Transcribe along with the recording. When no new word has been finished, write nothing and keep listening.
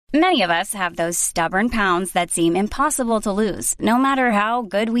Many of us have those stubborn pounds that seem impossible to lose, no matter how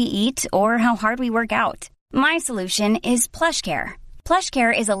good we eat or how hard we work out. My solution is PlushCare.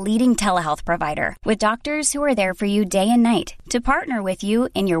 PlushCare is a leading telehealth provider with doctors who are there for you day and night to partner with you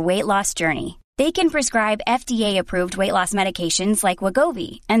in your weight loss journey. They can prescribe FDA-approved weight loss medications like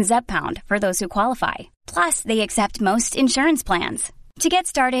Wegovy and Zepbound for those who qualify. Plus, they accept most insurance plans. To get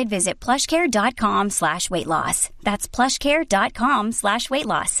started, visit plushcare.com/weightloss. That's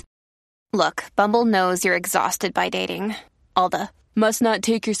plushcare.com/weightloss. Look, Bumble knows you're exhausted by dating. All the must not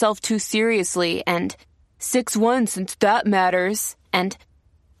take yourself too seriously and 6'1" since that matters. And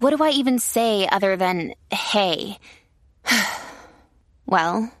what do I even say other than hey?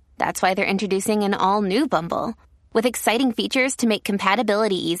 Well, that's why they're introducing an all-new Bumble with exciting features to make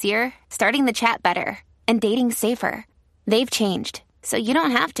compatibility easier, starting the chat better, and dating safer. They've changed, so you don't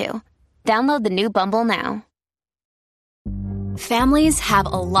have to. Download the new Bumble now. Families have a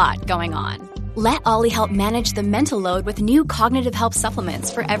lot going on. Let Ollie help manage the mental load with new cognitive help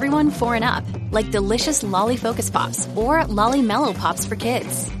supplements for everyone 4 and up, like delicious Lolly Focus Pops or Lolly Mellow Pops for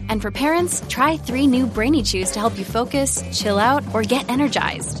kids. And for parents, try 3 new Brainy Chews to help you focus, chill out, or get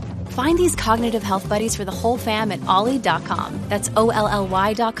energized. Find these cognitive health buddies for the whole fam at ollie.com. That's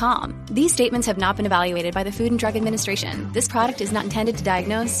OLLY.com. These statements have not been evaluated by the Food and Drug Administration. This product is not intended to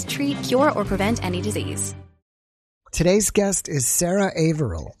diagnose, treat, cure, or prevent any disease. Today's guest is Sarah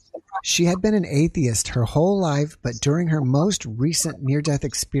Averill. She had been an atheist her whole life, but during her most recent near-death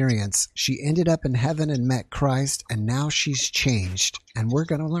experience, she ended up in heaven and met Christ, and now she's changed, and we're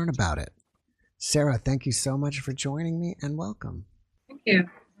going to learn about it. Sarah, thank you so much for joining me, and welcome. Thank you.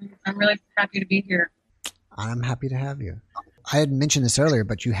 I'm really happy to be here. I'm happy to have you. I had mentioned this earlier,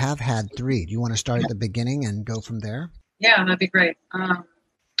 but you have had 3. Do you want to start at the beginning and go from there? Yeah, that'd be great. I'll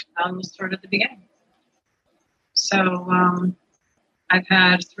start at the beginning. So I've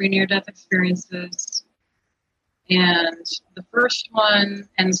had 3 near-death experiences, and the first one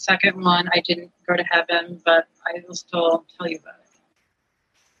and the second one, I didn't go to heaven, but I will still tell you about it.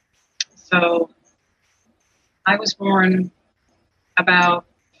 So I was born about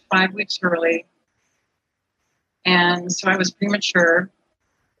 5 weeks early, and so I was premature.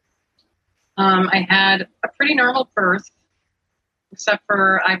 I had a pretty normal birth, except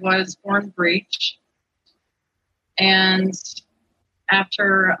for I was born breech. And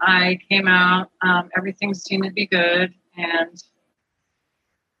after I came out, everything seemed to be good. And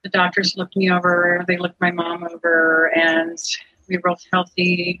the doctors looked me over. They looked my mom over, and we were both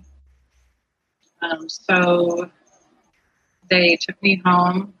healthy. So they took me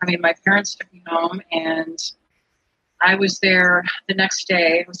home. My parents took me home, and I was there the next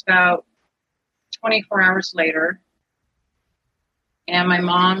day. It was about 24 hours later. And my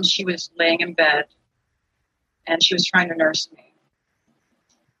mom, she was laying in bed, and she was trying to nurse me.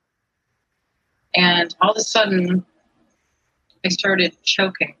 And all of a sudden, I started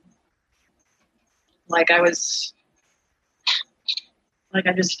choking. I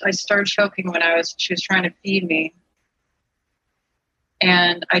started choking when she was trying to feed me.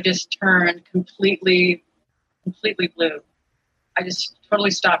 And I just turned completely blue. I just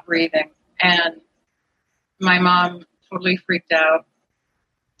totally stopped breathing. And my mom totally freaked out.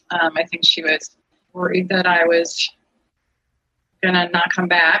 I think she was worried that I was going to not come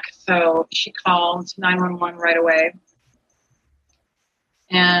back. So she called 911 right away.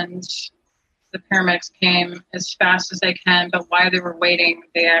 And the paramedics came as fast as they can. But while they were waiting,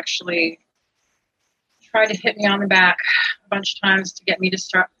 they actually tried to hit me on the back a bunch of times to get me to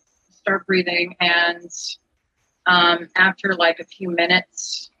start breathing. And after a few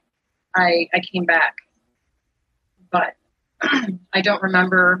minutes, I came back. But I don't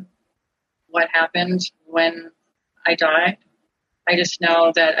remember what happened when I died. I just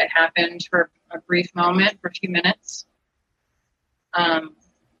know that it happened for a brief moment, for a few minutes.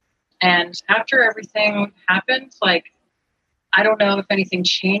 And after everything happened, I don't know if anything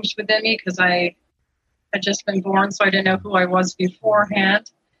changed within me because I had just been born, so I didn't know who I was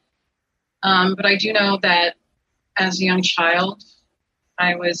beforehand. But I do know that as a young child,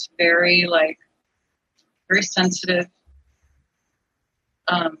 I was very sensitive,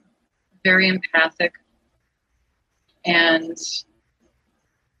 very empathic, and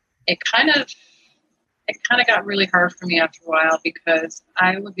it kind of got really hard for me after a while because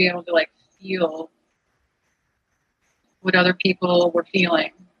I would be able to feel what other people were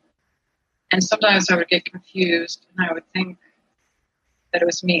feeling. And sometimes I would get confused and I would think that it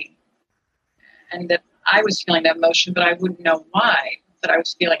was me and that I was feeling that emotion, but I wouldn't know why that I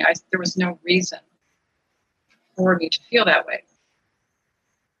was feeling. There was no reason for me to feel that way.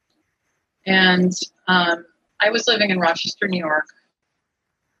 And I was living in Rochester, New York,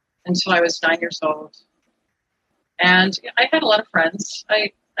 until I was 9 years old. And I had a lot of friends.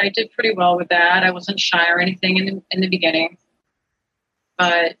 I did pretty well with that. I wasn't shy or anything in the beginning.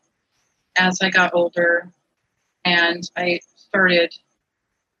 But as I got older and I started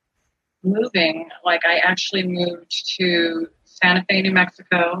moving, like I actually moved to Santa Fe, New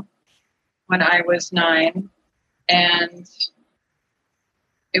Mexico when I was 9. And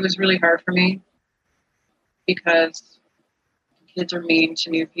it was really hard for me because kids are mean to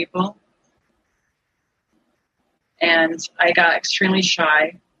new people. And I got extremely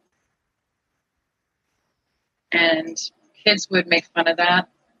shy. And kids would make fun of that.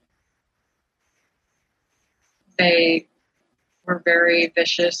 They were very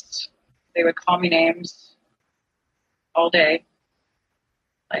vicious. They would call me names all day,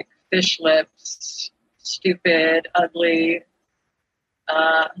 like fish lips, stupid, ugly,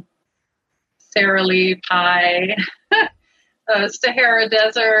 Sara Lee pie, Sahara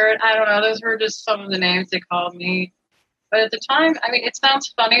Desert. I don't know. Those were just some of the names they called me. But at the time, I mean, it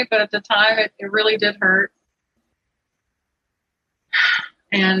sounds funny, but at the time, it really did hurt.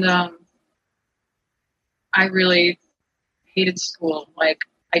 And I really hated school. Like,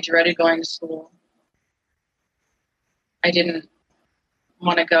 I dreaded going to school. I didn't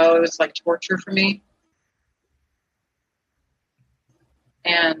want to go. It was like torture for me.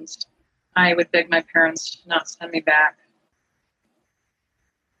 And I would beg my parents to not send me back.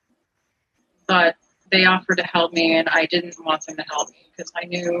 But they offered to help me, and I didn't want them to help me because I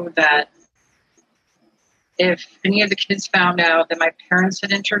knew that if any of the kids found out that my parents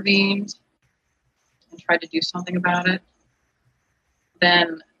had intervened and tried to do something about it,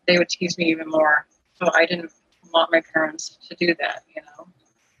 then they would tease me even more. So I didn't want my parents to do that, you know.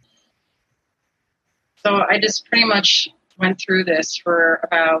 So I just pretty much went through this for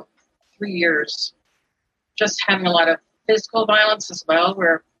about 3 years, just having a lot of physical violence as well,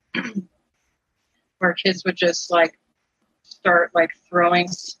 where kids would just like start like throwing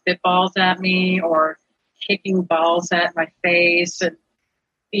spitballs at me or kicking balls at my face and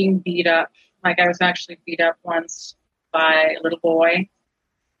being beat up. Like I was actually beat up once by a little boy.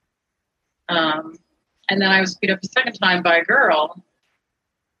 And then I was beat up a second time by a girl.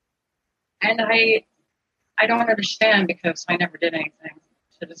 And I don't understand because I never did anything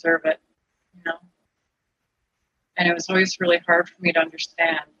to deserve it, you know? And it was always really hard for me to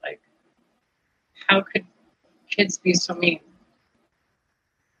understand, like, how could kids be so mean?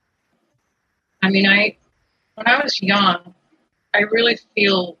 I mean, when I was young, I really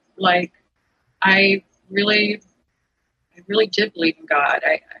feel like I really did believe in God.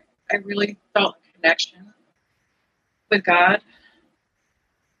 I really felt a connection with God.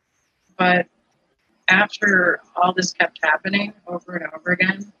 But after all this kept happening over and over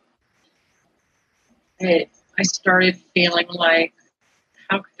again, I started feeling like,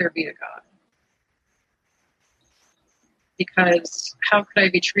 how could there be a God? Because how could I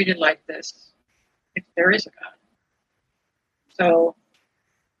be treated like this if there is a God? So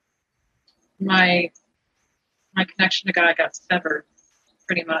my connection to God got severed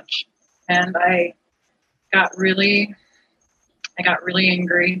pretty much. And I got really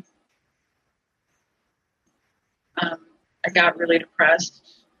angry. I got really depressed.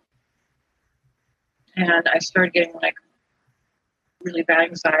 And I started getting like really bad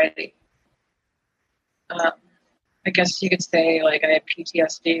anxiety. I guess you could say like I had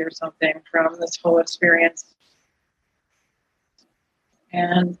PTSD or something from this whole experience.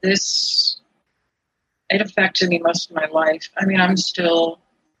 And it affected me most of my life. I mean, I'm still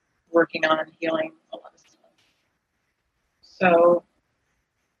working on healing a lot of stuff. So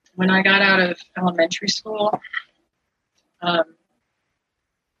when I got out of elementary school, I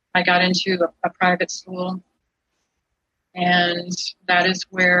got into a private school, and that is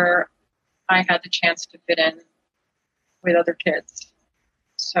where I had the chance to fit in with other kids.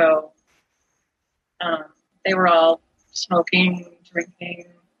 So they were all smoking, drinking,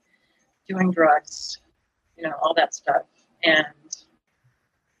 doing drugs, you know, all that stuff. And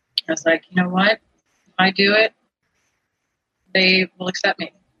I was like, you know what? If I do it, they will accept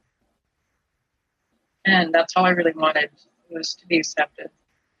me. And that's all I really wanted, was to be accepted.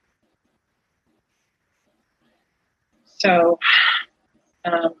 So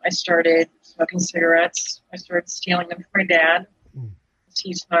I started smoking cigarettes. I started stealing them from my dad, because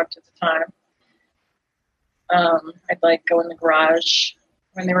he smoked at the time. I'd like go in the garage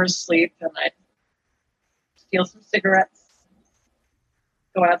when they were asleep, and I'd steal some cigarettes,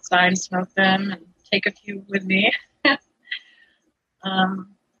 go outside and smoke them, and take a few with me. And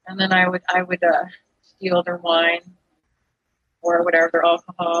then I would steal their wine or whatever, their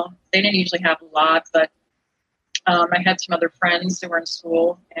alcohol. They didn't usually have a lot, but I had some other friends that were in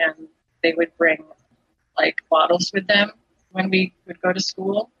school, and they would bring like bottles with them when we would go to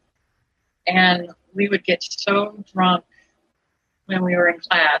school. And we would get so drunk when we were in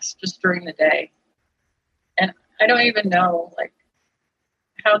class just during the day. And I don't even know like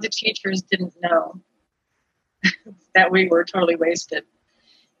how the teachers didn't know that we were totally wasted.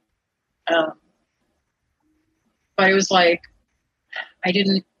 But it was like I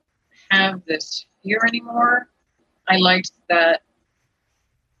didn't have this fear anymore. I liked that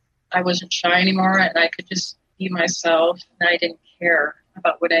I wasn't shy anymore, and I could just be myself, and I didn't care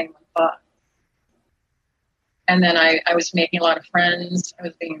about what anyone thought. And then I was making a lot of friends. I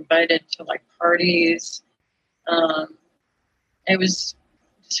was being invited to like parties. It just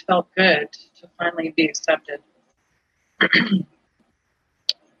felt good to finally be accepted.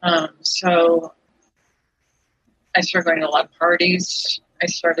 So I started going to a lot of parties. I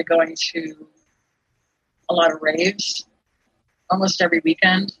started going to a lot of raves almost every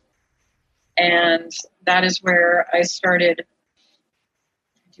weekend. And that is where I started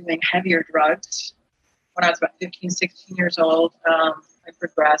doing heavier drugs. When I was about 15, 16 years old, I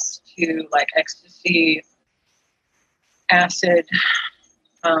progressed to like ecstasy, acid,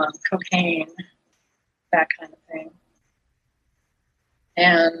 cocaine, that kind of thing.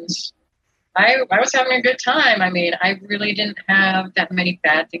 And I was having a good time. I mean, I really didn't have that many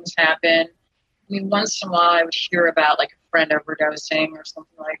bad things happen. I mean, once in a while I would hear about like a friend overdosing or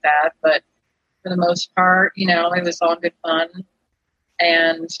something like that. But for the most part, you know, it was all good fun.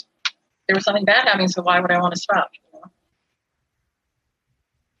 And there was something bad happening, so why would I want to stop? You know?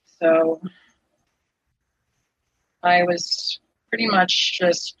 So I was pretty much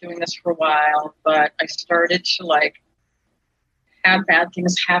just doing this for a while, but I started to like have bad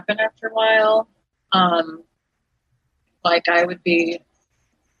things happen after a while. Like I would be,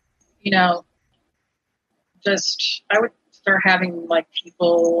 you know, I would start having like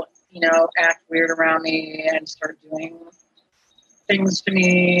people, you know, act weird around me and start doing things to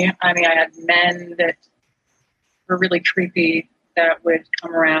me. I mean, I had men that were really creepy that would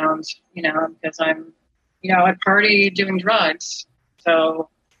come around, you know, because I'm, you know, at party doing drugs. So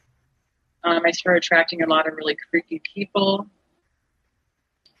I started attracting a lot of really creepy people.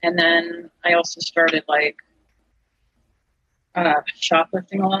 And then I also started like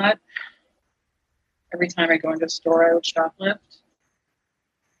shoplifting a lot. Every time I go into a store, I would shoplift.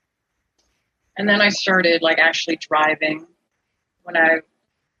 And then I started like actually driving when I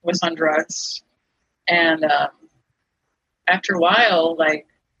was on drugs. And after a while, like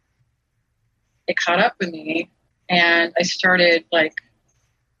it caught up with me, and I started like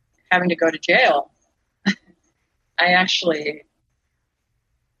having to go to jail. I actually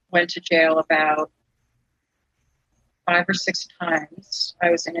went to jail about 5 or 6 times.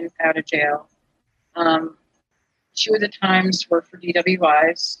 I was in and out of jail. 2 of the times were for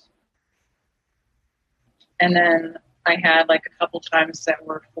DWIs. And then I had like a couple times that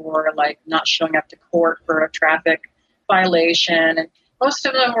were for like not showing up to court for a traffic violation. And most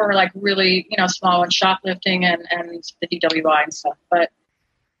of them were like really, you know, small and shoplifting and the DWI and stuff. But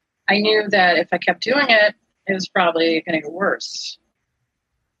I knew that if I kept doing it, it was probably going to get worse.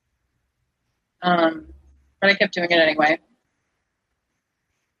 But I kept doing it anyway.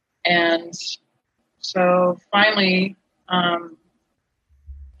 And so finally,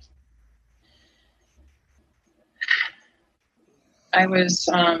 I was,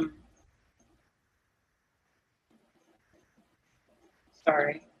 I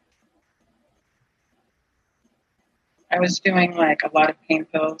was doing like a lot of pain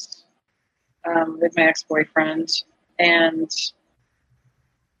pills with my ex-boyfriend, and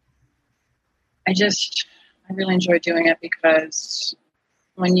I really enjoy doing it because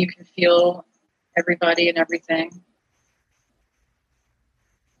when you can feel everybody and everything,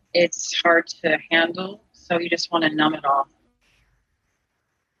 it's hard to handle. So you just want to numb it all.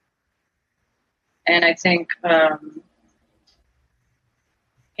 And I think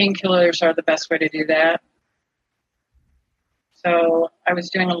painkillers are the best way to do that. So I was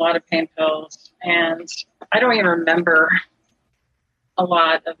doing a lot of pain pills, and I don't even remember a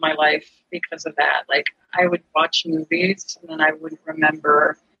lot of my life because of that. Like I would watch movies and then I wouldn't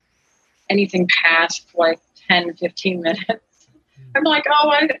remember anything past like 10, 15 minutes. I'm like,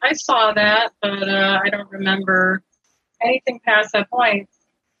 oh, I saw that, but I don't remember anything past that point.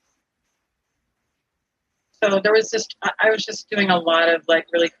 So there was I was just doing a lot of like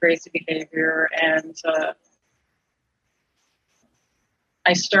really crazy behavior, and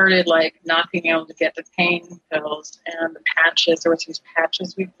I started like not being able to get the pain pills and the patches. There was these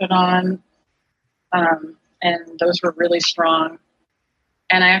patches we put on, and those were really strong.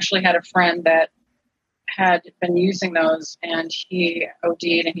 And I actually had a friend that had been using those, and he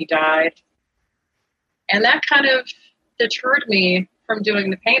OD'd and he died. And that kind of deterred me from doing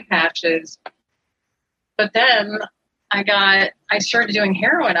the paint patches. But then I started doing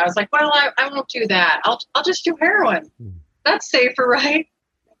heroin. I was like, well, I won't do that. I'll just do heroin. That's safer, right?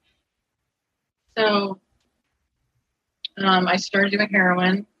 So I started doing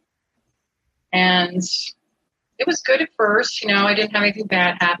heroin, and it was good at first. I didn't have anything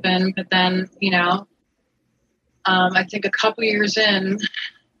bad happen. But then, I think a couple years in,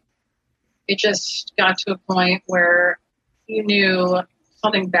 it just got to a point where you knew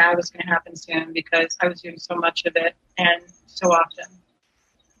something bad was going to happen soon because I was doing so much of it and so often.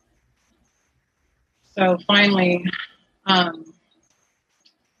 So finally,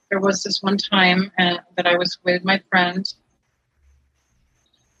 there was this one time that I was with my friend,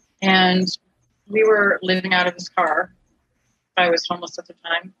 and we were living out of his car. I was homeless at the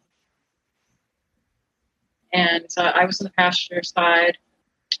time. And I was on the passenger side,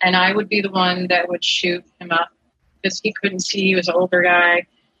 and I would be the one that would shoot him up because he couldn't see. He was an older guy,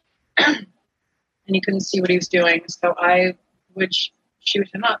 and he couldn't see what he was doing. So I would shoot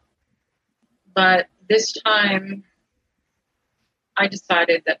him up. But this time, I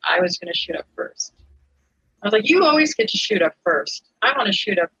decided that I was going to shoot up first. I was like, you always get to shoot up first. I want to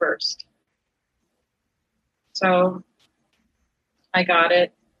shoot up first. So I got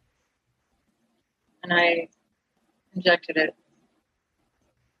it, and I injected it.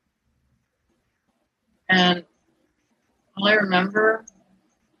 And all I remember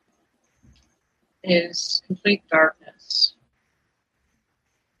is complete darkness.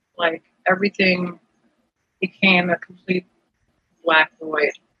 Like everything became a complete black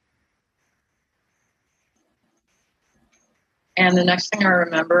void. And the next thing I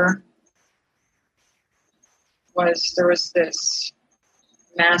remember was there was this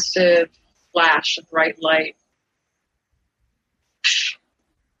massive flash of bright light.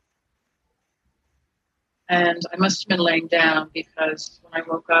 And I must have been laying down because when I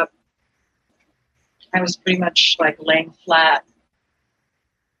woke up, I was pretty much like laying flat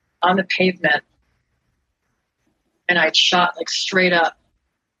on the pavement. And I'd shot like straight up.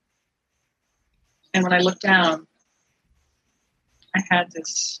 And when I looked down, I had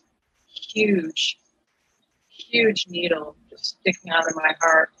this huge needle just sticking out of my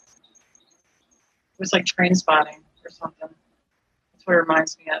heart. It was like train spotting or something. That's what it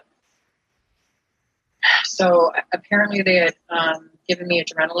reminds me of. So apparently they had given me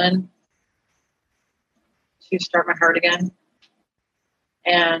adrenaline to start my heart again.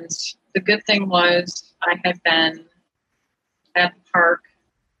 And the good thing was I had been at the park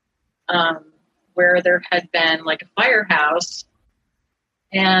where there had been like a firehouse,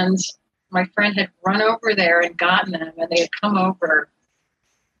 and my friend had run over there and gotten them, and they had come over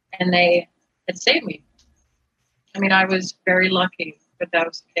and they had saved me. I mean, I was very lucky that that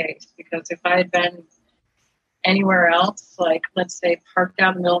was the case, because if I had been anywhere else, like let's say parked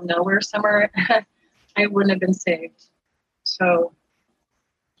out in the middle of nowhere somewhere, I wouldn't have been saved. So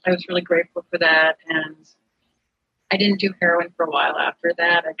I was really grateful for that. And I didn't do heroin for a while after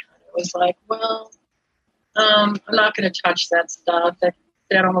that. I kind of was like, well, I'm not going to touch that stuff.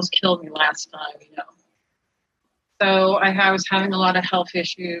 That almost killed me last time, So I was having a lot of health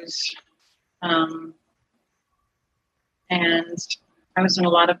issues. And I was in a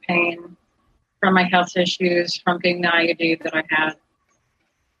lot of pain from my health issues, from being the IUD that I had.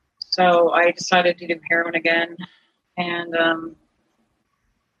 So I decided to do heroin again. And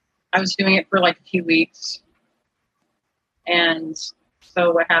I was doing it for like a few weeks. And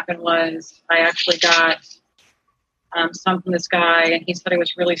so what happened was I actually got some from this guy, and he said it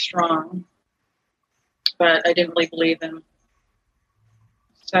was really strong, but I didn't really believe him.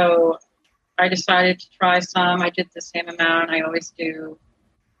 So I decided to try some. I did the same amount I always do.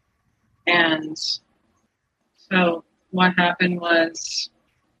 And so what happened was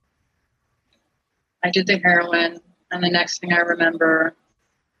I did the heroin, and the next thing I remember,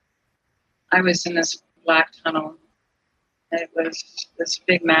 I was in this black tunnel. It was this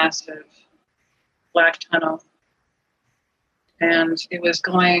big, massive black tunnel. And it was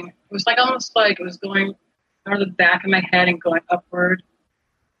like almost like it was going out of the back of my head and going upward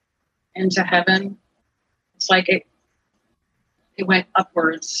into heaven. It's like it went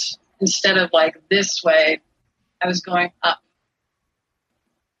upwards instead of like this way. I was going up.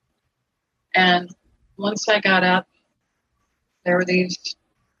 And once I got up, there were these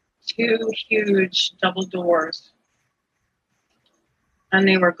two huge double doors. And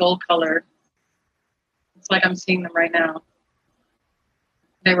they were gold colored. It's like I'm seeing them right now.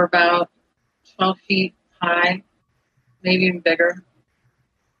 They were about 12 feet high, maybe even bigger.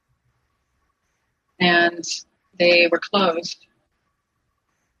 and they were closed.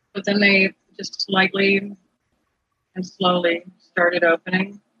 But then they just slightly and slowly started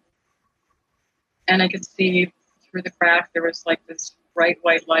opening. And I could see through the crack there was like this bright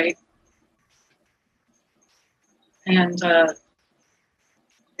white light. And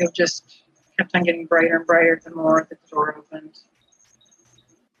it just kept on getting brighter and brighter the more the door opened.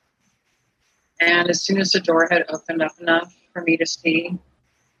 And as soon as the door had opened up enough for me to see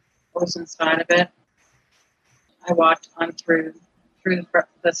what was inside of it, I walked on through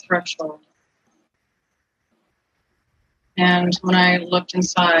the threshold. And when I looked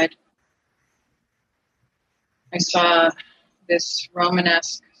inside, I saw this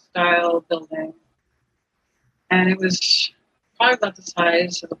Romanesque style building. And it was probably about the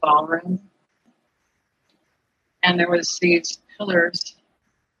size of a ballroom. And there was these pillars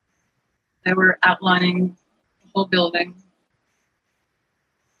that were outlining the whole building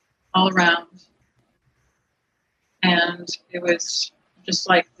all around. And it was just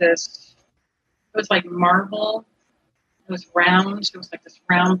like this, it was like marble. It was round. It was like this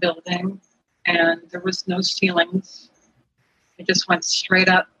round building. And there was no ceilings. It just went straight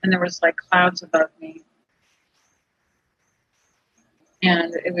up, and there was like clouds above me.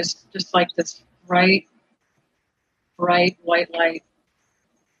 And it was just like this bright white light.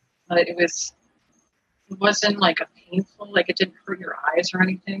 But it wasn't like a painful, like it didn't hurt your eyes or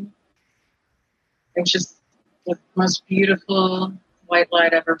anything. It was just the most beautiful white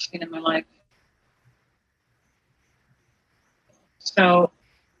light I've ever seen in my life. So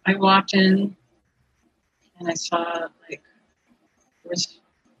I walked in and I saw like there was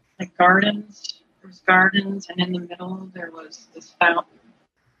like gardens. There was gardens, and in the middle there was this fountain.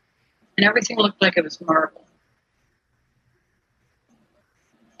 And everything looked like it was marble.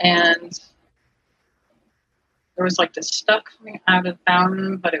 And there was like this stuff coming out of the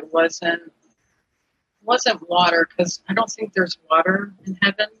fountain, but it wasn't water, because I don't think there's water in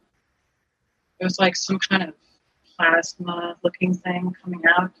heaven. It was like some kind of plasma looking thing coming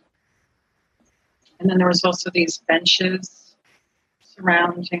out. And then there was also these benches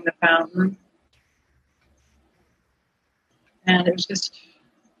surrounding the fountain. And it was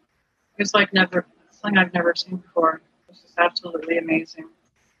like something I've never seen before. It was just absolutely amazing.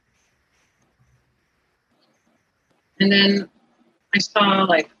 And then I saw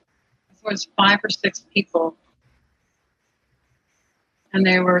like, I think it was 5 or 6 people, and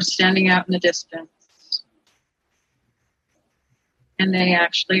they were standing out in the distance. And they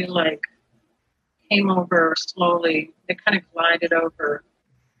actually like came over slowly. They kind of glided over.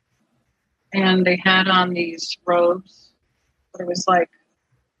 And they had on these robes, but it was like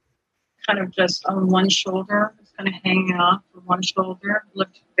kind of just on one shoulder. It was kind of hanging off from one shoulder. It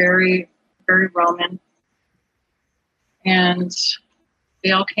looked very, very Roman. And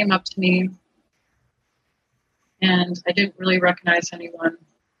they all came up to me, and I didn't really recognize anyone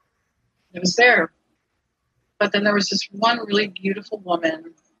that was there. But then there was this one really beautiful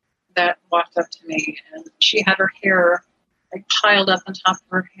woman that walked up to me, and she had her hair like piled up on top of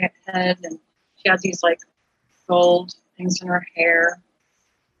her head, and she had these like gold things in her hair.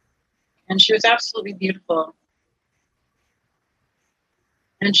 And she was absolutely beautiful.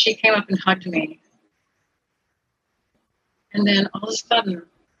 And she came up and hugged me. And then all of a sudden,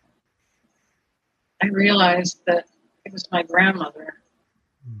 I realized that it was my grandmother.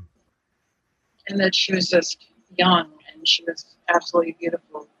 And that she was just young, and she was absolutely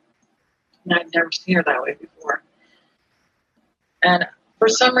beautiful. And I'd never seen her that way before. And for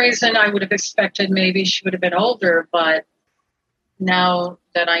some reason, I would have expected maybe she would have been older, but now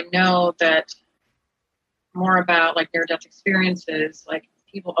that I know that more about like near-death experiences, like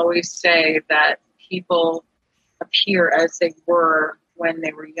people always say that people appear as they were when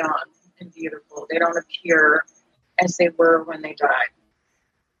they were young and beautiful. They don't appear as they were when they died.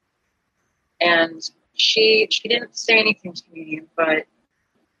 And she didn't say anything to me, but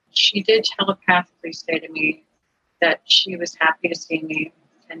she did telepathically say to me that she was happy to see me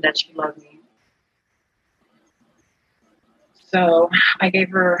and that she loved me. So I gave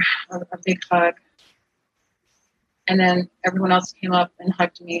her a big hug. And then everyone else came up and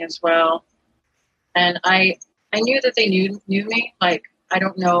hugged me as well. And I knew that they knew me. Like, I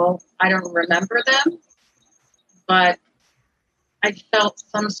don't remember them, but I felt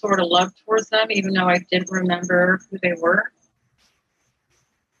some sort of love towards them, even though I didn't remember who they were.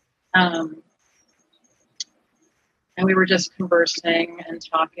 And we were just conversing and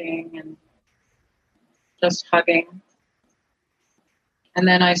talking and just hugging. And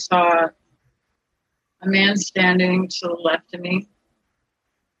then I saw a man standing to the left of me.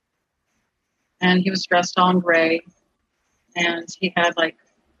 And he was dressed all in gray. And he had like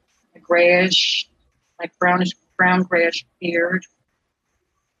a grayish like brown grayish beard,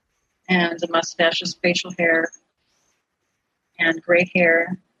 and a mustache, just facial hair, and gray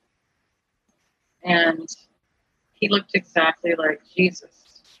hair. And he looked exactly like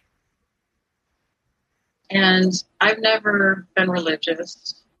Jesus. And I've never been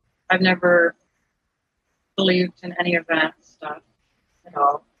religious. I've never believed in any of that stuff at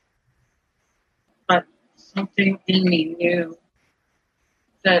all. But something in me knew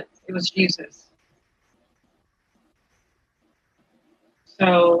that it was Jesus.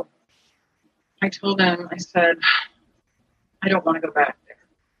 So I told him, I said, I don't want to go back there.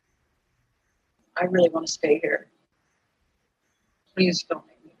 I really want to stay here. Please don't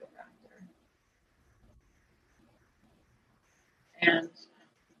make me go back there. And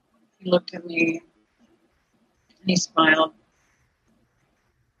he looked at me and he smiled.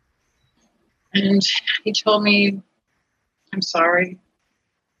 And he told me, I'm sorry,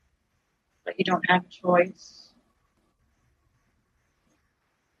 but you don't have a choice.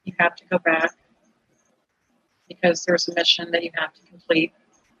 You have to go back because there's a mission that you have to complete.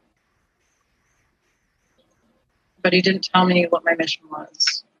 But he didn't tell me what my mission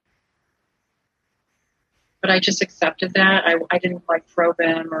was. But I just accepted that. I didn't like probe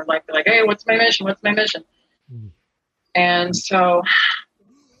him or like be like, hey, what's my mission? What's my mission? Mm. And so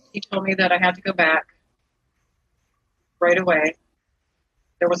he told me that I had to go back right away.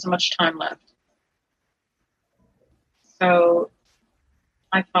 There wasn't much time left. So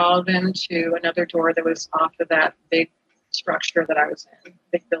I followed him to another door that was off of that big structure that I was in,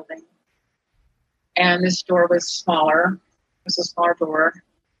 big building. And this door was smaller. It was a smaller door.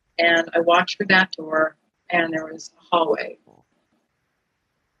 And I walked through that door, and there was a hallway.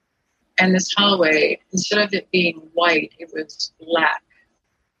 And this hallway, instead of it being white, it was black.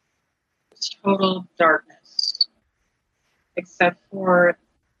 It was total darkness. Except for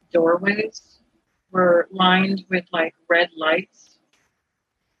doorways were lined with like red lights.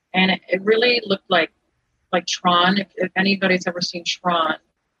 And it really looked like Tron. If anybody's ever seen Tron,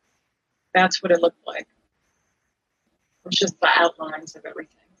 that's what it looked like. It was just the outlines of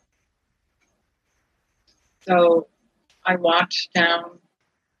everything. So I walked down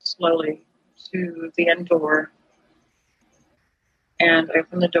slowly to the end door, and I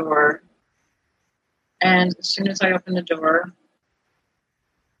opened the door. And as soon as I opened the door,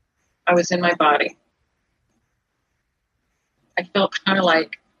 I was in my body. I felt kind of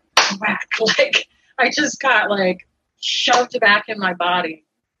like whack, like I just got like shoved back in my body.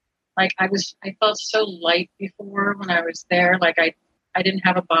 Like I felt so light before when I was there. Like I didn't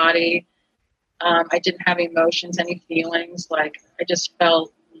have a body. I didn't have emotions, any feelings. Like I just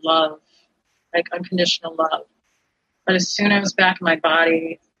felt love, like unconditional love. But as soon as I was back in my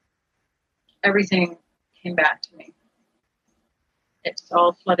body, everything came back to me. It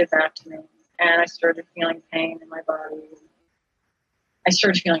all flooded back to me. And I started feeling pain in my body. I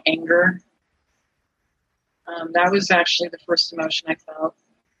started feeling anger. That was actually the first emotion I felt.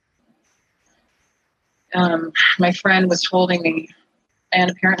 My friend was holding me,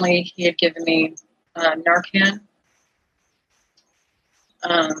 and apparently he had given me Narcan.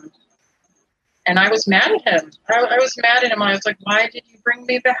 And I was mad at him. I was mad at him. I was like, why did you bring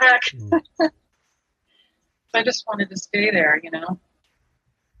me back? I just wanted to stay there, you know.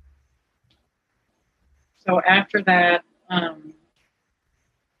 So after that,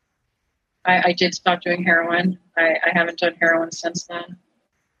 I did stop doing heroin. I haven't done heroin since then.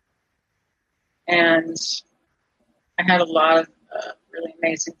 And I had a lot of really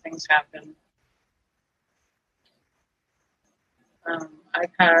amazing things happen.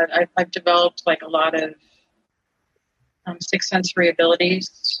 I've developed like a lot of sixth sensory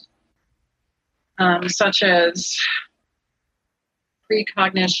abilities, such as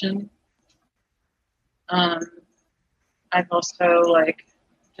precognition. I've also like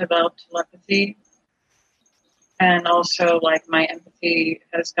developed telepathy, and also like my empathy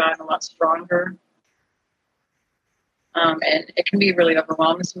has gotten a lot stronger. And it can be really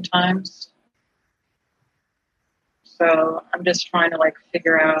overwhelming sometimes. So I'm just trying to like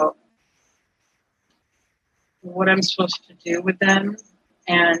figure out what I'm supposed to do with them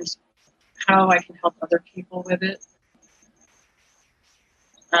and how I can help other people with it.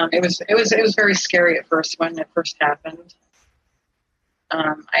 It was very scary at first when it first happened.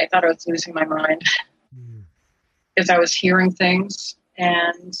 I thought I was losing my mind because I was hearing things,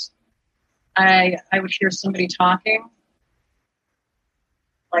 and I would hear somebody talking.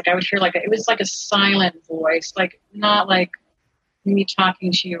 Like I would hear like it was like a silent voice, like not like me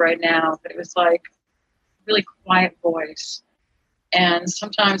talking to you right now, but it was like a really quiet voice. And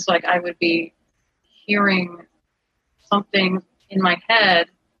sometimes like I would be hearing something in my head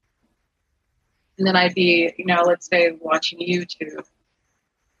And then I'd be, let's say watching YouTube.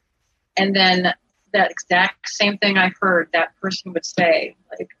 And then that exact same thing I heard, that person would say,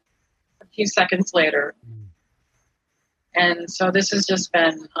 like a few seconds later. And so this has just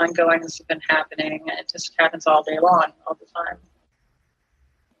been ongoing. This has been happening. And it just happens all day long, all the time.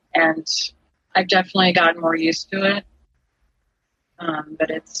 And I've definitely gotten more used to it. But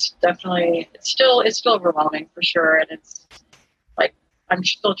it's still overwhelming for sure. And it's like, I'm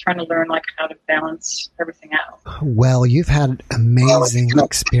still trying to learn like how to balance everything out. Well, you've had amazing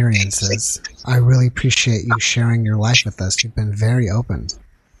experiences. I really appreciate you sharing your life with us. You've been very open.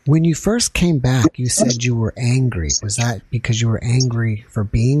 When you first came back, you said you were angry. Was that because you were angry for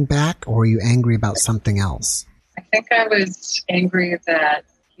being back, or were you angry about something else? I think I was angry that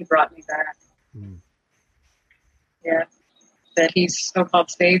he brought me back. Yeah, that he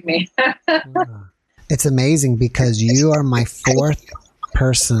so-called saved me. It's amazing because you are my fourth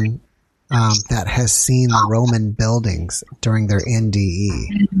person that has seen the Roman buildings during their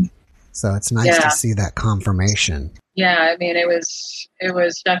NDE. So it's nice to see that confirmation. Yeah, I mean, it was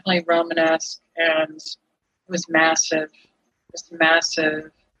definitely Romanesque, and it was massive. Just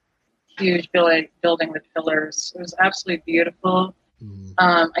massive, huge building with pillars. It was absolutely beautiful.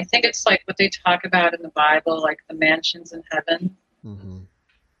 I think it's like what they talk about in the Bible, like the mansions in heaven.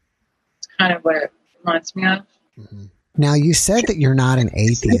 It's kind of what it reminds me of. Now, you said that you're not an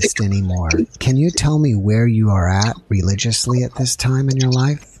atheist anymore. Can you tell me where you are at religiously at this time in your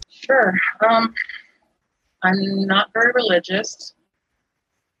life? Sure. I'm not very religious,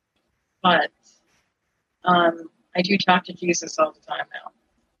 but I do talk to Jesus all the time now.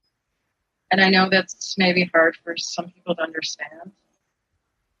 And I know that's maybe hard for some people to understand,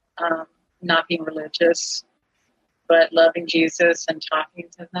 not being religious, but loving Jesus and talking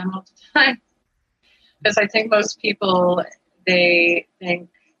to them all the time. Because I think most people, they think,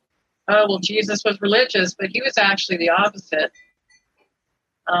 oh, well, Jesus was religious, but he was actually the opposite.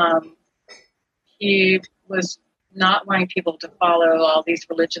 He was not wanting people to follow all these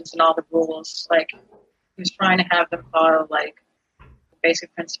religions and all the rules. Like, he was trying to have them follow, like, the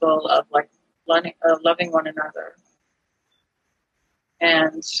basic principle of, like, loving one another.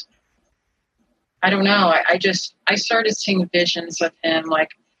 And I don't know. I started seeing visions of him.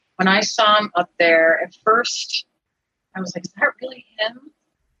 Like, when I saw him up there, at first, I was like, is that really him?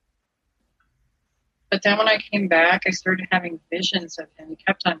 But then when I came back, I started having visions of him. He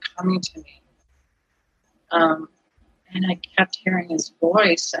kept on coming to me. And I kept hearing his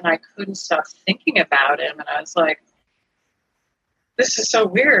voice, and I couldn't stop thinking about him. And I was like, this is so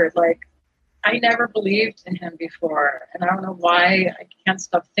weird. Like, I never believed in him before, and I don't know why I can't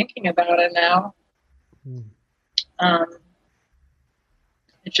stop thinking about it now.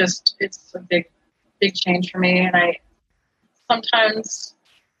 It's a big change for me, and I sometimes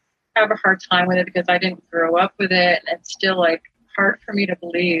have a hard time with it because I didn't grow up with it, and it's still like hard for me to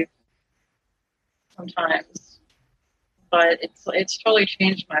believe sometimes. But it's totally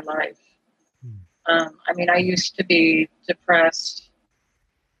changed my life. I mean, I used to be depressed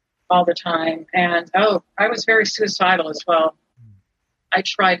all the time, and I was very suicidal as well. I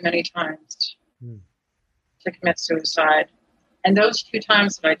tried many times to commit suicide, and those 2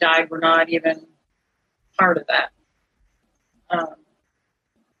 times that I died were not even part of that.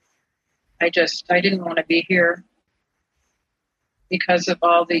 I didn't want to be here because of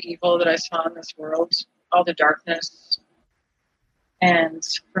all the evil that I saw in this world, all the darkness. And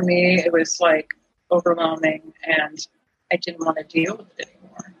for me, it was like overwhelming, and I didn't want to deal with it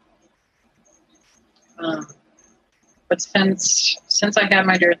anymore. But since I had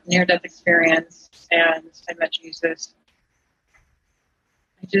my near-death experience and I met Jesus,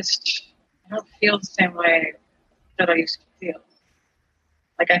 I don't feel the same way that I used to feel.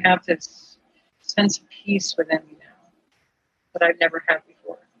 Like, I have this sense of peace within me now that I've never had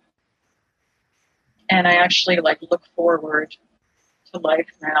before. And I actually look forward to life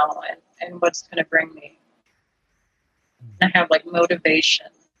now and what's going to bring me. I have motivation.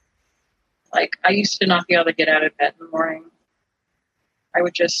 Like, I used to not be able to get out of bed in the morning. I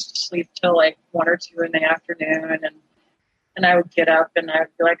would just sleep till 1 or 2 in the afternoon, and I would get up and I'd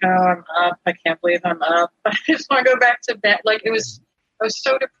be like, oh, I'm up. I can't believe I'm up. I just want to go back to bed. I was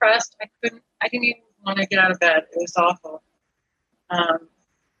so depressed. I didn't even want to get out of bed. It was awful.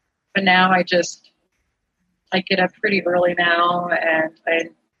 But now I get up pretty early now, and I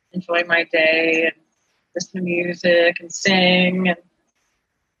enjoy my day and listen to music and sing, and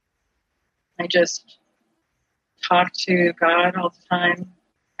I just talk to God all the time,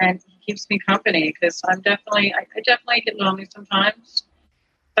 and He keeps me company because I definitely get lonely sometimes.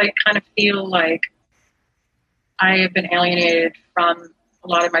 I kind of feel like I have been alienated from a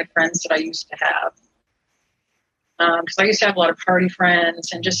lot of my friends that I used to have. Because I used to have a lot of party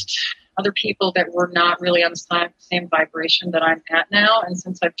friends and just other people that were not really on the same vibration that I'm at now. And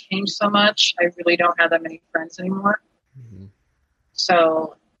since I've changed so much, I really don't have that many friends anymore. Mm-hmm.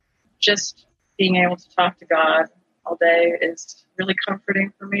 So just being able to talk to God all day is really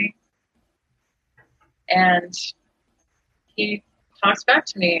comforting for me. And he talks back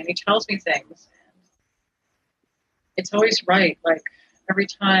to me and he tells me things. It's always right. Like every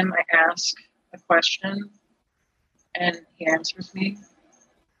time I ask a question and he answers me,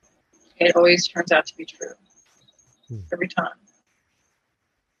 it always turns out to be true. Every time.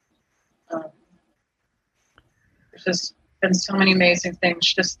 There's just been so many amazing things.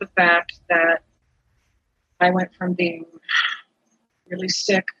 Just the fact that I went from being really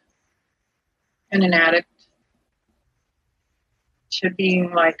sick and an addict to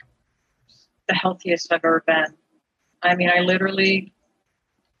being like the healthiest I've ever been. I mean, I literally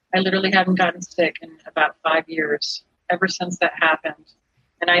haven't gotten sick in about 5 years, ever since that happened.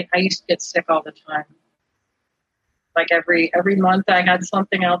 And I used to get sick all the time. Like every month I had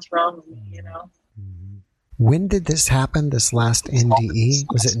something else wrong with me, you know. When did this happen, this last NDE?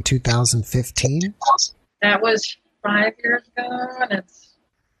 Was it in 2015? That was 5 years ago, and it's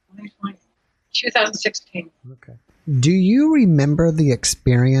 2016. Okay. Do you remember the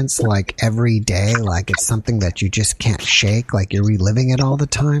experience like every day? Like it's something that you just can't shake? Like you're reliving it all the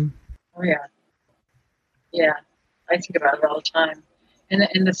time? Oh, yeah. Yeah. I think about it all the time.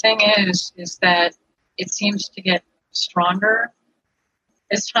 And the thing is that it seems to get stronger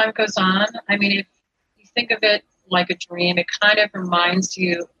as time goes on. I mean, if you think of it like a dream, it kind of reminds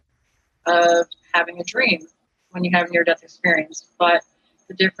you of having a dream when you have a near-death experience. But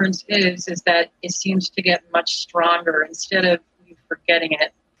the difference is that it seems to get much stronger instead of you forgetting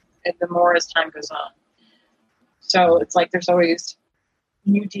it the more as time goes on. So it's like there's always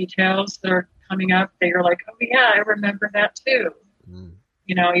new details that are coming up that you're like, oh, yeah, I remember that too. Mm.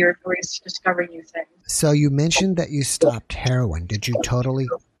 You know, you're always discovering new things. So you mentioned that you stopped heroin. Did you totally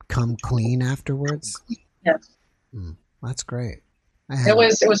come clean afterwards? Yes. That's great. It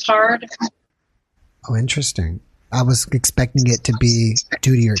was hard. Oh, interesting. I was expecting it to be,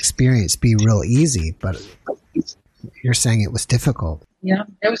 due to your experience, be real easy, but you're saying it was difficult. Yeah,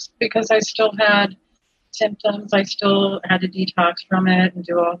 it was because I still had symptoms. I still had to detox from it and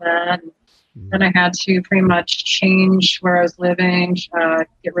do all that. Then I had to pretty much change where I was living,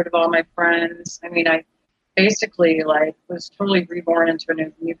 get rid of all my friends. I mean, I basically was totally reborn into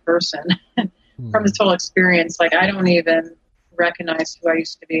a new person from this whole experience. Like I don't even recognize who I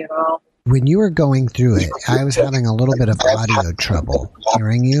used to be at all. When you were going through it, I was having a little bit of audio trouble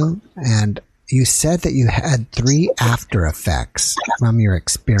hearing you, and you said that you had 3 after effects from your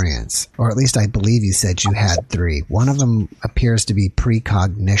experience, or at least I believe you said you had 3. One of them appears to be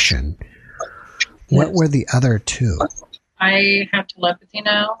precognition. What were the other 2? I have telepathy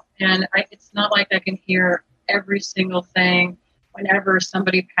now, and it's not like I can hear every single thing whenever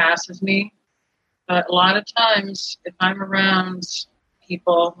somebody passes me. But a lot of times, if I'm around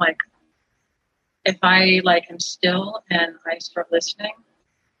people, like if I am still and I start listening,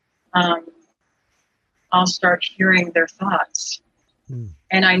 I'll start hearing their thoughts.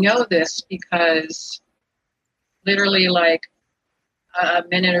 And I know this because literally a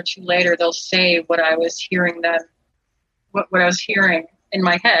minute or 2 later, they'll say what I was hearing them, what I was hearing in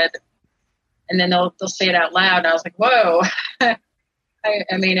my head. And then they'll say it out loud. And I was like, whoa.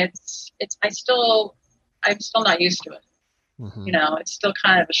 I mean, I'm still not used to it. Mm-hmm. You know, it's still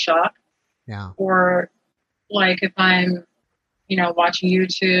kind of a shock. Yeah. Or if I'm, watching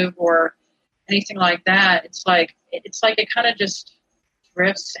YouTube or anything like that, it's like it kind of just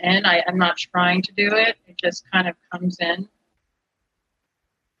drifts in. I'm not trying to do it. It just kind of comes in.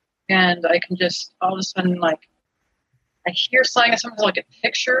 And I can just all of a sudden, I hear something like at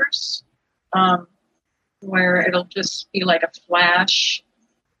pictures, where it'll just be like a flash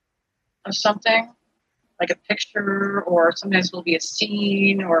of something, like a picture, or sometimes it'll be a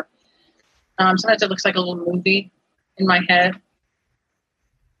scene, or sometimes it looks like a little movie in my head.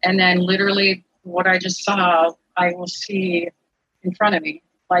 And then literally what I just saw, I will see in front of me,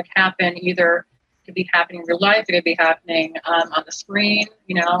 happen. Either it could be happening in real life, it could be happening on the screen,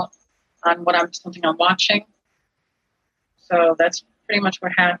 on something I'm watching. So that's pretty much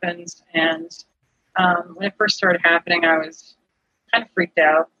what happens. And when it first started happening, I was kind of freaked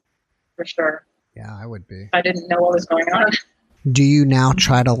out, for sure. Yeah, I would be. I didn't know what was going on. Do you now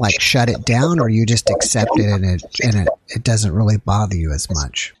try to shut it down, or you just accept it and it doesn't really bother you as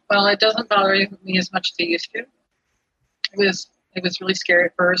much? Well, it doesn't bother me as much as it used to. It was really scary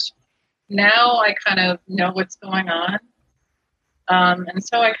at first. Now I kind of know what's going on. And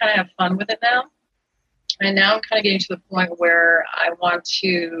so I kind of have fun with it now. And now I'm kind of getting to the point where I want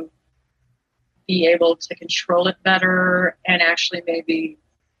to be able to control it better and actually maybe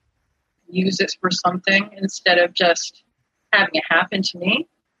use it for something instead of just having it happen to me,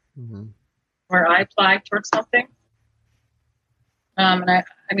 where I apply towards something. And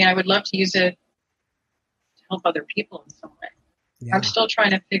I would love to use it to help other people in some way. Yeah. I'm still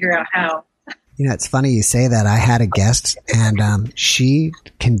trying to figure out how. You know, it's funny you say that. I had a guest, and she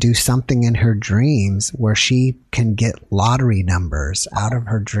can do something in her dreams where she can get lottery numbers out of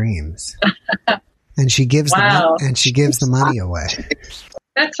her dreams, and she gives the money away.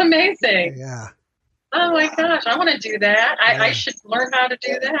 That's amazing. Yeah. Oh my gosh, I want to do that. Yeah. I should learn how to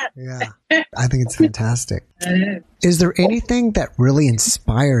do that. Yeah, I think it's fantastic. It is. Is there anything that really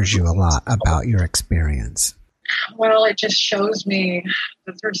inspires you a lot about your experience? Well, it just shows me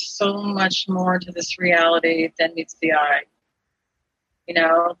that there's so much more to this reality than meets the eye. You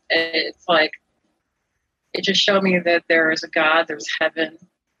know, it's like, it just showed me that there is a God, there's heaven,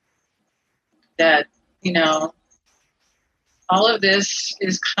 that, you know, all of this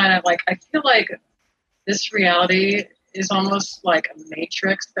is kind of like, I feel like this reality is almost like a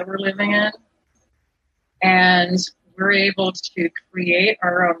matrix that we're living in. And we're able to create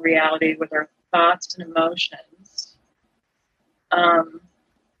our own reality with our thoughts and emotions.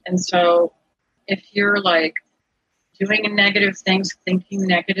 And so if you're like doing negative things, thinking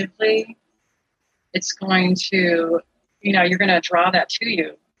negatively, it's going to, you know, you're going to draw that to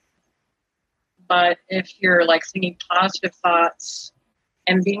you. But if you're like thinking positive thoughts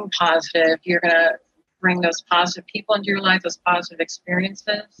and being positive, you're going to bring those positive people into your life, those positive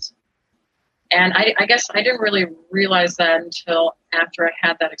experiences. And I guess I didn't really realize that until after I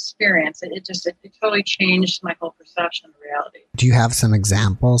had that experience. It totally changed my whole perception of reality. Do you have some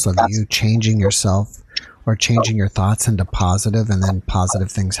examples of you changing yourself or changing your thoughts into positive and then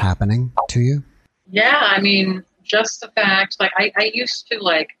positive things happening to you? Yeah, I mean, just the fact, like, I used to,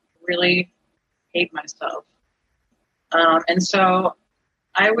 like, really hate myself. And so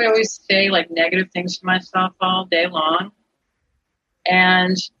I would always say, like, negative things to myself all day long.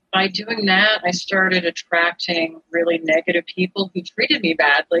 And by doing that, I started attracting really negative people who treated me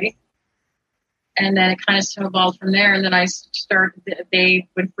badly. And then it kind of snowballed from there. And then they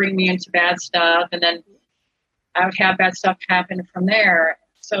would bring me into bad stuff. And then I would have bad stuff happen from there.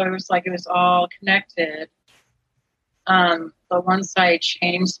 So it was like it was all connected. But once I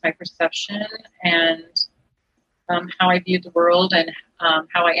changed my perception and how I viewed the world and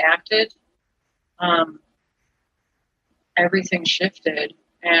how I acted, everything shifted.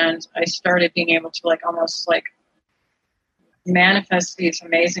 And I started being able to like almost like manifest these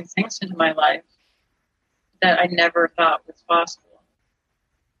amazing things into my life that I never thought was possible.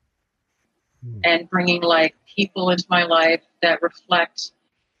 And bringing like people into my life that reflect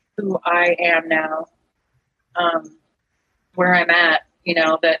who I am now, where I'm at, you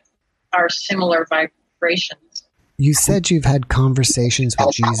know, that are similar vibrations. You said you've had conversations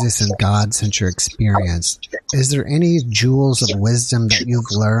with Jesus and God since your experience. Is there any jewels of wisdom that you've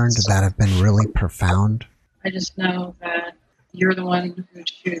learned that have been really profound? I just know that you're the one who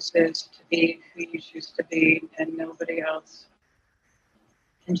chooses to be who you choose to be, and nobody else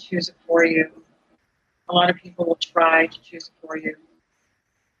can choose it for you. A lot of people will try to choose it for you.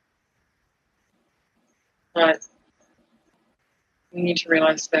 But we need to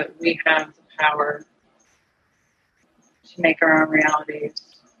realize that we have the power to make our own realities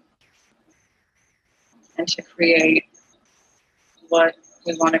and to create what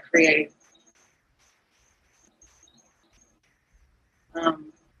we want to create.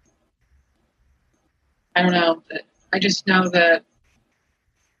 I don't know, but I just know that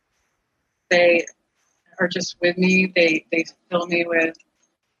they are just with me. They fill me with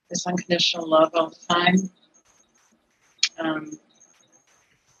this unconditional love all the time.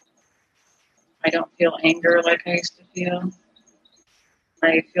 I don't feel anger like I used to feel.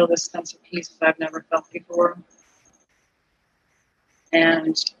 I feel this sense of peace that I've never felt before.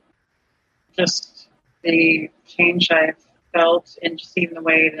 And just the change I've felt in just even the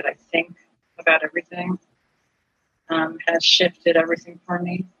way that I think about everything has shifted everything for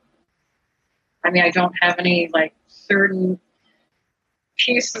me. I mean, I don't have any like certain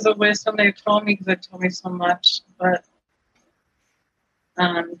pieces of wisdom they've told me because they've told me so much, but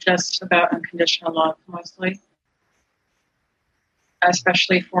just about unconditional love mostly,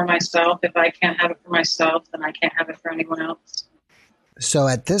 especially for myself. If I can't have it for myself, then I can't have it for anyone else. So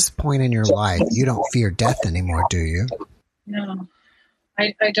at this point in your life, you don't fear death anymore, do you? No,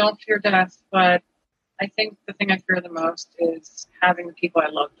 I don't fear death, but I think the thing I fear the most is having the people I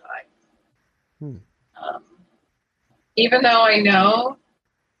love die. even though I know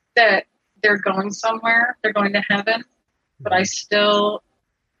that they're going somewhere, they're going to heaven, but I'm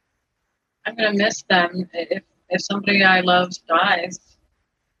going to miss them. If somebody I love dies,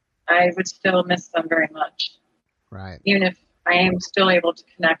 I would still miss them very much. Right. Even if I am still able to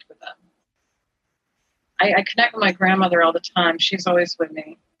connect with them. I connect with my grandmother all the time. She's always with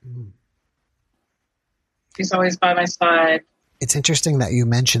me. Mm. She's always by my side. It's interesting that you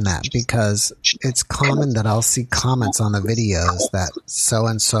mention that, because it's common that I'll see comments on the videos that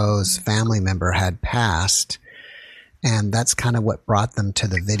so-and-so's family member had passed, and that's kind of what brought them to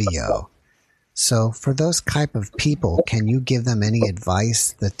the video. So for those type of people, can you give them any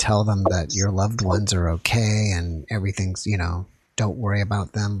advice that tell them that your loved ones are okay and everything's, don't worry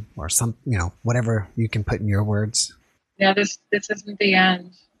about them, or some, whatever you can put in your words? Yeah, this isn't the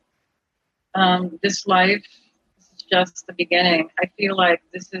end. This life is just the beginning. I feel like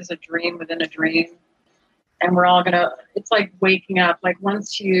this is a dream within a dream, and we're all it's like waking up. Like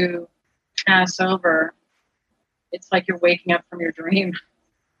once you pass over, it's like you're waking up from your dream.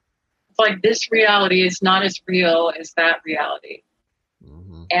 It's like this reality is not as real as that reality.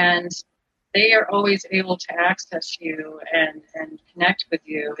 Mm-hmm. And they are always able to access you and connect with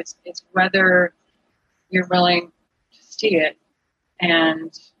you. It's whether you're willing to see it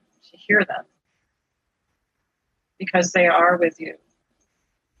and to hear them, because they are with you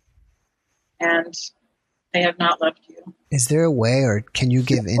and they have not left you. Is there a way, or can you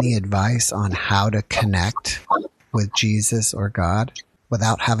give any advice on how to connect with Jesus or God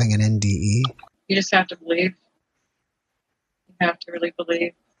without having an NDE? You just have to believe. You have to really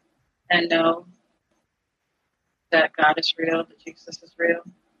believe and know that God is real, that Jesus is real,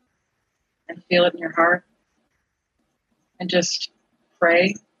 and feel it in your heart. And just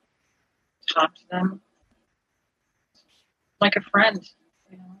pray, talk to them like a friend.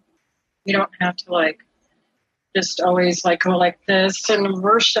 You don't have to just always go like this and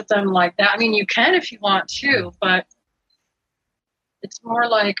worship them like that. I mean, you can if you want to, but it's more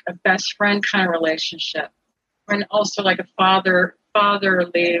like a best friend kind of relationship, and also like a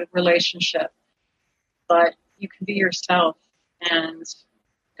fatherly relationship. But you can be yourself, and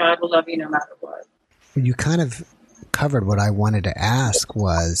God will love you no matter what. You kind of covered what I wanted to ask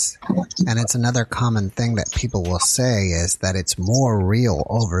was, and it's another common thing that people will say, is that it's more real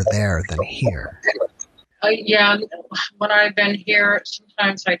over there than here. Yeah, when I've been here,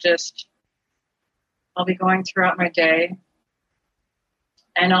 sometimes I'll be going throughout my day,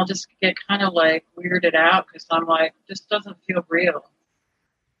 and I'll just get kind of weirded out, because I'm like, this doesn't feel real.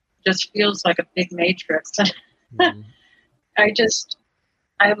 It just feels like a big matrix. Mm-hmm.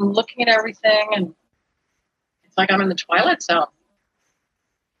 I'm looking at everything, and it's like I'm in the Twilight Zone.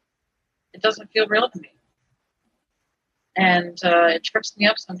 It doesn't feel real to me. And it trips me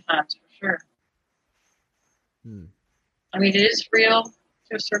up sometimes, for sure. I mean, it is real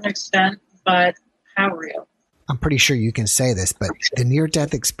to a certain extent, but how real? I'm pretty sure you can say this, but the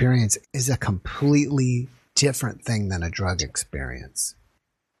near-death experience is a completely different thing than a drug experience.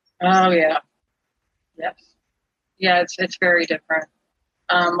 Oh, yeah. Yes. Yeah, it's very different.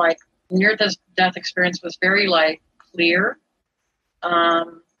 Near-death experience was very, clear.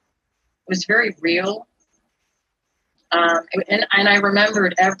 It was very real. And I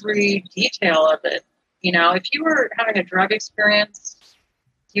remembered every detail of it. If you were having a drug experience,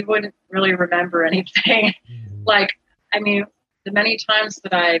 you wouldn't really remember anything. The many times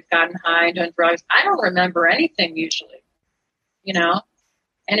that I've gotten high and done drugs, I don't remember anything usually,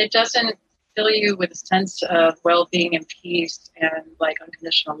 and it doesn't fill you with a sense of well-being and peace and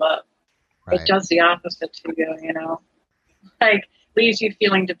unconditional love. Right. It does the opposite to you, leaves you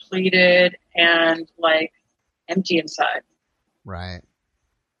feeling depleted and empty inside. Right.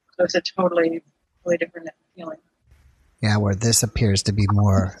 So it's a totally different feeling. Yeah, where this appears to be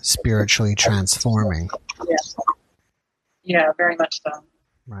more spiritually transforming. Yeah, very much so.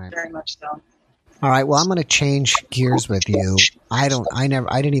 Right. Very much so. All right, well, I'm going to change gears with you. I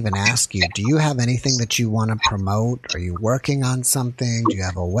didn't even ask you, do you have anything that you want to promote? Are you working on something? Do you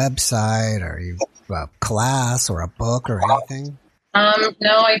have a website? Are you a class or a book or anything?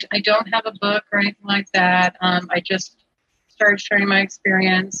 No, I don't have a book or anything like that. I just started sharing my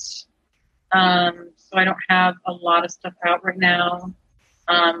experience. So I don't have a lot of stuff out right now.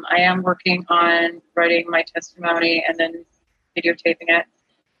 I am working on writing my testimony and then videotaping it.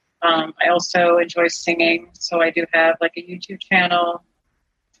 I also enjoy singing, so I do have a YouTube channel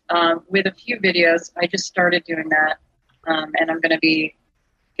with a few videos. I just started doing that, and I'm going to be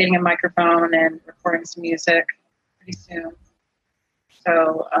getting a microphone and recording some music pretty soon.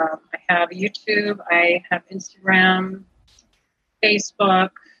 So I have YouTube, I have Instagram,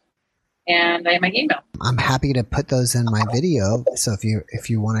 Facebook, and I have my email. I'm happy to put those in my video. So if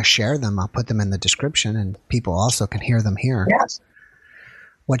you want to share them, I'll put them in the description, and people also can hear them here. Yes.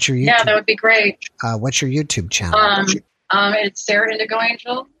 What's your YouTube? Yeah, that would be great. What's your YouTube channel? It's Sarah Indigo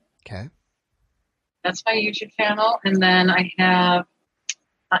Angel. Okay. That's my YouTube channel. And then I have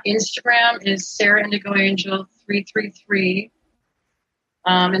Instagram is Sarah Indigo Angel 333.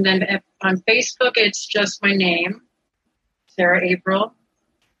 And then on Facebook, it's just my name, Sarah Averill.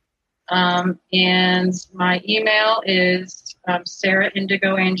 And my email is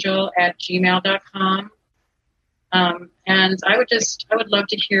sarahindigoangel@gmail.com. And I would love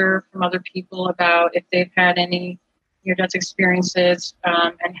to hear from other people about if they've had any near-death experiences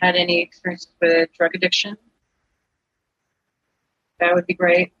and had any experiences with drug addiction. That would be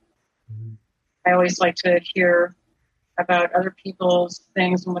great. Mm-hmm. I always like to hear about other people's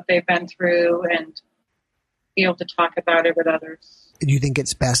things and what they've been through and be able to talk about it with others. Do you think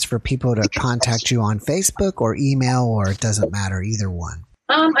it's best for people to contact you on Facebook or email, or it doesn't matter, either one?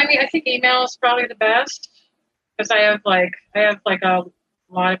 I think email is probably the best because I have a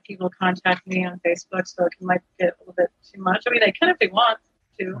lot of people contact me on Facebook, so it might get a little bit too much. They can if they want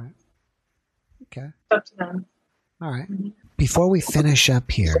to. Right. Okay. It's up to them. All right. Mm-hmm. Before we finish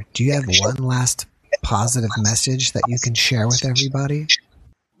up here, do you have one last positive message that you can share with everybody?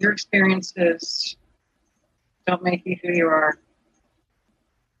 Your experiences don't make you who you are.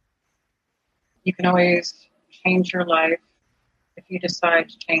 You can always change your life if you decide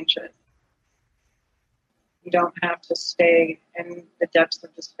to change it. You don't have to stay in the depths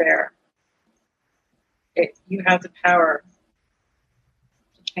of despair. You have the power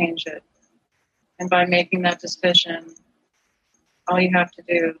to change it. And by making that decision, all you have to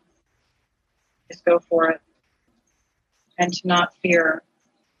do is go for it and to not fear.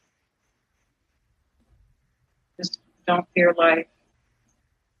 Just don't fear life.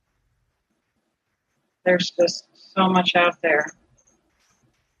 There's just so much out there.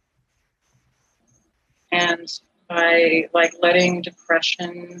 And by letting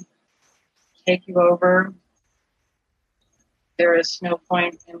depression take you over, there is no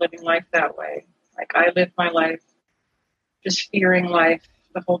point in living life that way. I lived my life just fearing life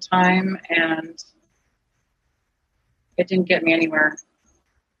the whole time, and it didn't get me anywhere.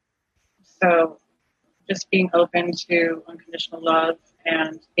 So just being open to unconditional love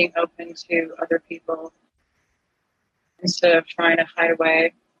and being open to other people instead of trying to hide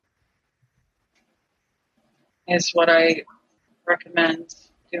away is what I recommend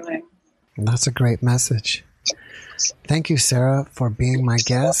doing. That's a great message. Thank you, Sarah, for being my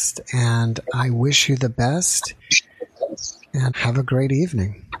guest, and I wish you the best, and have a great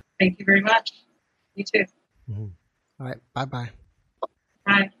evening. Thank you very much. You too. Mm-hmm. All right. Bye-bye.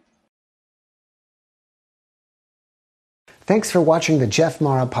 Bye. Thanks for watching the Jeff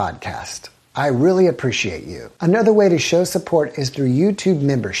Mara podcast. I really appreciate you. Another way to show support is through YouTube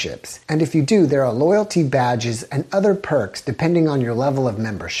memberships. And if you do, there are loyalty badges and other perks depending on your level of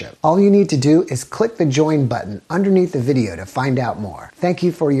membership. All you need to do is click the join button underneath the video to find out more. Thank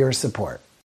you for your support.